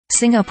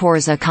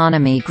Singapore's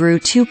economy grew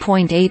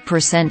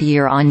 2.8%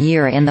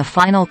 year-on-year in the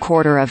final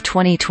quarter of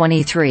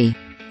 2023,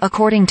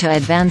 according to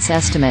advance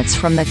estimates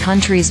from the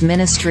country's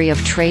Ministry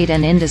of Trade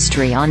and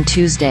Industry on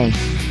Tuesday.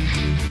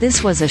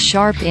 This was a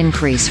sharp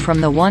increase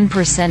from the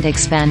 1%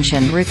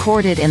 expansion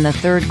recorded in the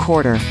third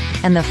quarter,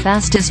 and the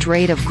fastest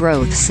rate of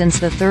growth since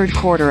the third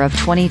quarter of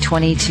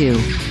 2022.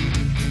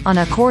 On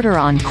a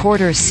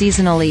quarter-on-quarter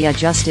seasonally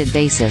adjusted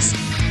basis,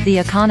 the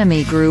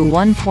economy grew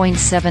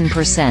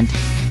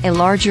 1.7%, a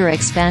larger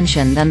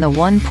expansion than the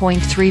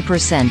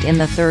 1.3% in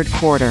the third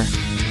quarter.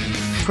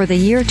 For the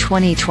year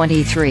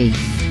 2023,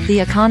 the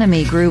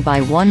economy grew by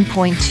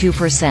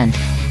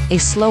 1.2%, a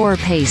slower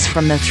pace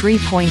from the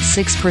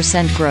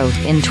 3.6%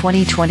 growth in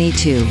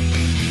 2022.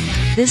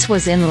 This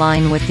was in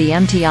line with the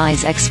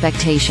MTI's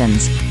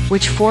expectations,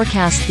 which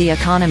forecast the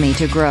economy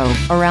to grow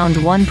around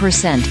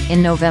 1%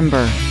 in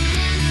November.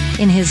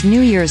 In his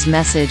New Year's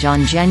message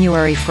on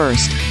January 1,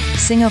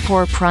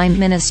 Singapore Prime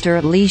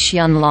Minister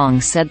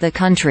Loong said the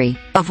country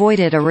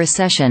avoided a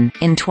recession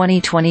in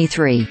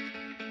 2023.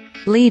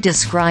 Lee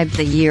described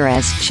the year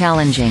as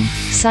challenging,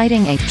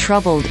 citing a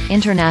troubled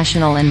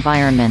international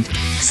environment,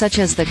 such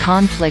as the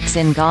conflicts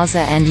in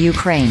Gaza and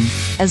Ukraine,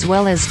 as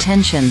well as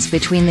tensions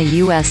between the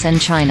US and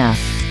China.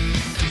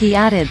 He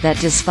added that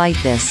despite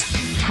this,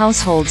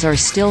 households are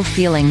still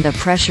feeling the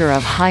pressure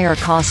of higher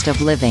cost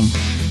of living,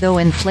 though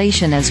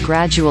inflation is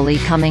gradually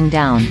coming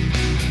down.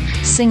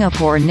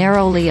 Singapore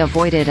narrowly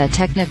avoided a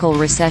technical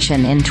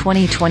recession in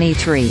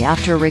 2023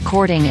 after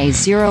recording a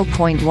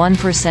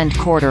 0.1%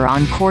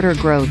 quarter-on-quarter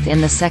growth in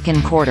the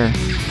second quarter,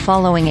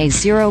 following a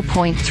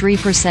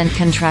 0.3%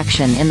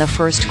 contraction in the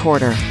first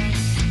quarter.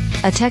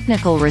 A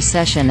technical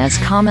recession is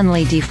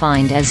commonly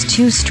defined as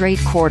 2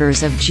 straight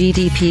quarters of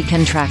GDP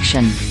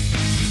contraction.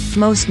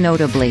 Most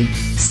notably,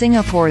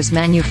 Singapore's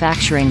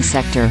manufacturing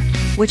sector,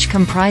 which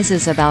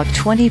comprises about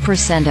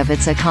 20% of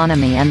its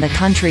economy and the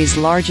country's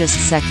largest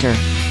sector,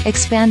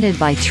 expanded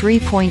by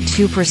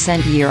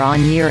 3.2%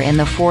 year-on-year in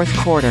the fourth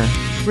quarter,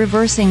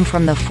 reversing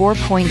from the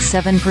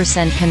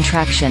 4.7%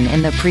 contraction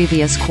in the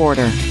previous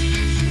quarter.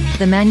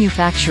 The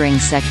manufacturing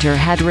sector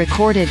had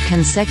recorded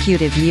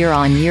consecutive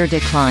year-on-year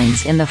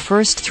declines in the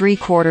first 3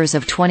 quarters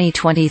of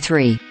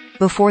 2023,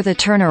 before the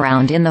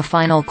turnaround in the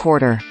final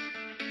quarter.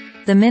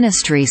 The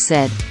ministry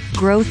said,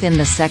 growth in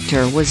the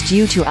sector was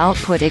due to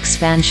output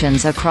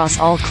expansions across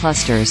all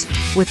clusters,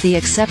 with the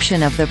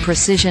exception of the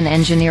precision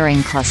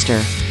engineering cluster.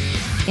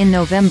 In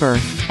November,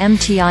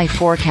 MTI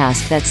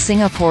forecast that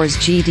Singapore's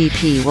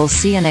GDP will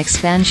see an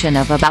expansion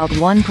of about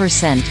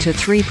 1% to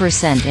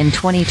 3% in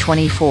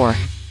 2024,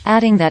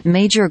 adding that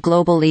major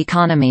global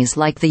economies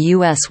like the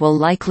US will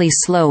likely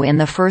slow in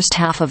the first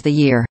half of the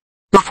year,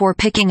 before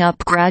picking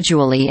up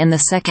gradually in the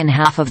second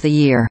half of the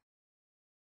year.